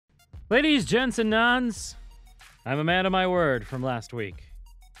Ladies, gents, and nuns, I'm a man of my word from last week.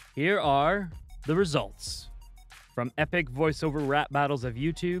 Here are the results from Epic Voiceover Rap Battles of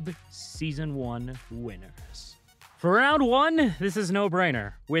YouTube Season 1 winners. For round 1, this is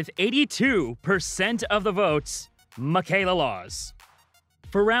no-brainer. With 82% of the votes, Michaela Laws.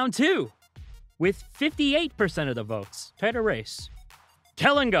 For round 2, with 58% of the votes, tighter race,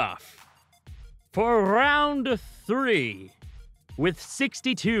 Kellengoff. For round 3, with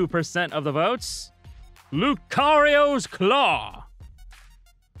 62% of the votes, Lucario's Claw.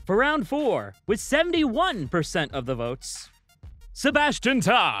 For round 4, with 71% of the votes, Sebastian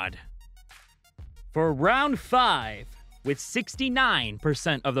Todd. For round 5, with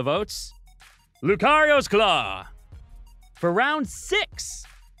 69% of the votes, Lucario's Claw. For round 6,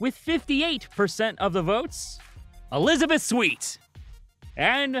 with 58% of the votes, Elizabeth Sweet.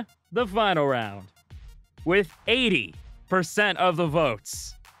 And the final round, with 80% of the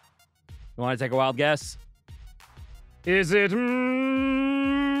votes. You want to take a wild guess? Is it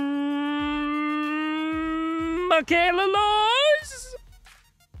Michaela Laws?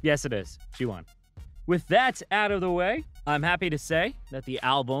 Yes, it is. She won. With that out of the way, I'm happy to say that the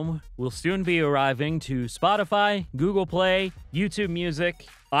album will soon be arriving to Spotify, Google Play, YouTube Music,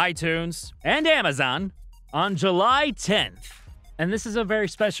 iTunes, and Amazon on July 10th. And this is a very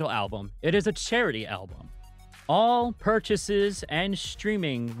special album. It is a charity album. All purchases and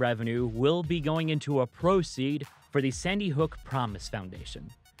streaming revenue will be going into a proceed for the Sandy Hook Promise Foundation.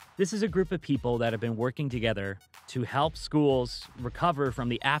 This is a group of people that have been working together to help schools recover from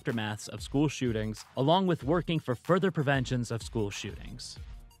the aftermaths of school shootings, along with working for further preventions of school shootings.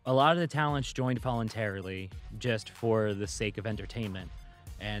 A lot of the talents joined voluntarily just for the sake of entertainment,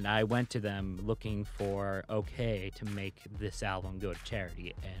 and I went to them looking for okay to make this album go to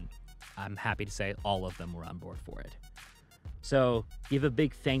charity, and I'm happy to say all of them were on board for it. So give a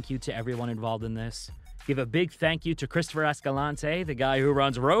big thank you to everyone involved in this. Give a big thank you to Christopher Escalante, the guy who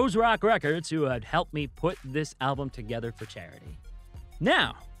runs Rose Rock Records, who had helped me put this album together for charity.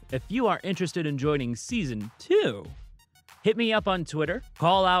 Now, if you are interested in joining Season 2, hit me up on Twitter,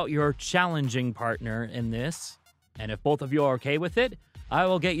 call out your challenging partner in this, and if both of you are okay with it, I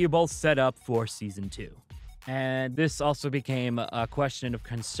will get you both set up for Season 2. And this also became a question of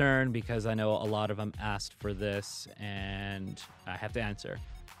concern because I know a lot of them asked for this, and I have to answer.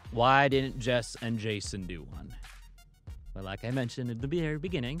 Why didn't Jess and Jason do one? Well, like I mentioned at the very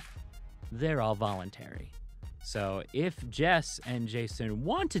beginning, they're all voluntary. So if Jess and Jason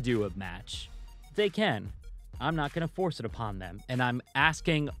want to do a match, they can. I'm not going to force it upon them. And I'm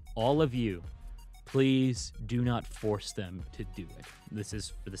asking all of you, please do not force them to do it. This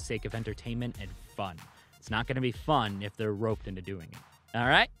is for the sake of entertainment and fun. It's not going to be fun if they're roped into doing it. All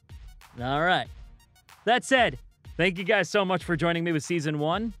right? All right. That said, thank you guys so much for joining me with Season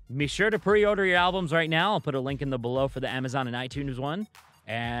 1. Be sure to pre-order your albums right now. I'll put a link in the below for the Amazon and iTunes one.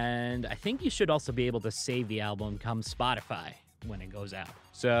 And I think you should also be able to save the album come Spotify when it goes out.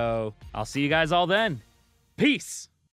 So I'll see you guys all then. Peace!